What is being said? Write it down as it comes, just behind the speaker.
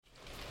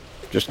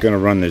Just going to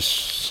run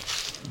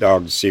this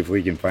dog to see if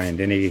we can find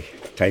any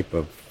type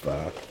of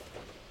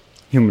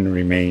human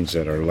remains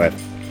that are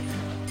left.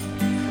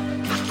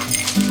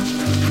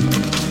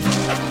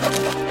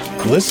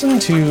 Listen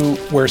to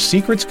Where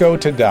Secrets Go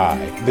to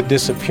Die, The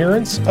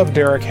Disappearance of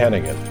Derek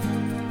Hennigan.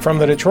 From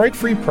the Detroit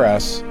Free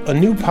Press, a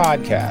new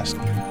podcast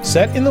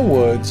set in the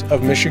woods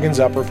of Michigan's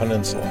Upper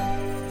Peninsula.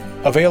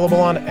 Available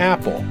on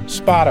Apple,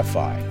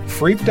 Spotify,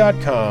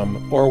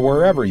 Freep.com, or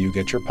wherever you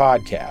get your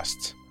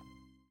podcasts.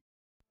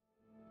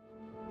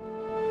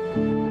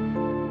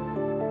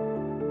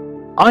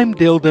 I'm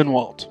Dale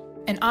Denwalt.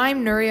 And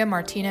I'm Nuria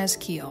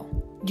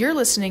Martinez-Keel. You're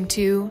listening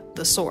to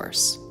The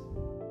Source.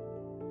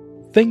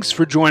 Thanks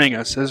for joining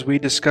us as we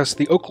discuss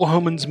the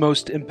Oklahoman's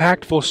most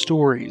impactful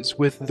stories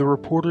with the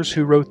reporters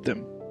who wrote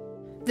them.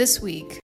 This week,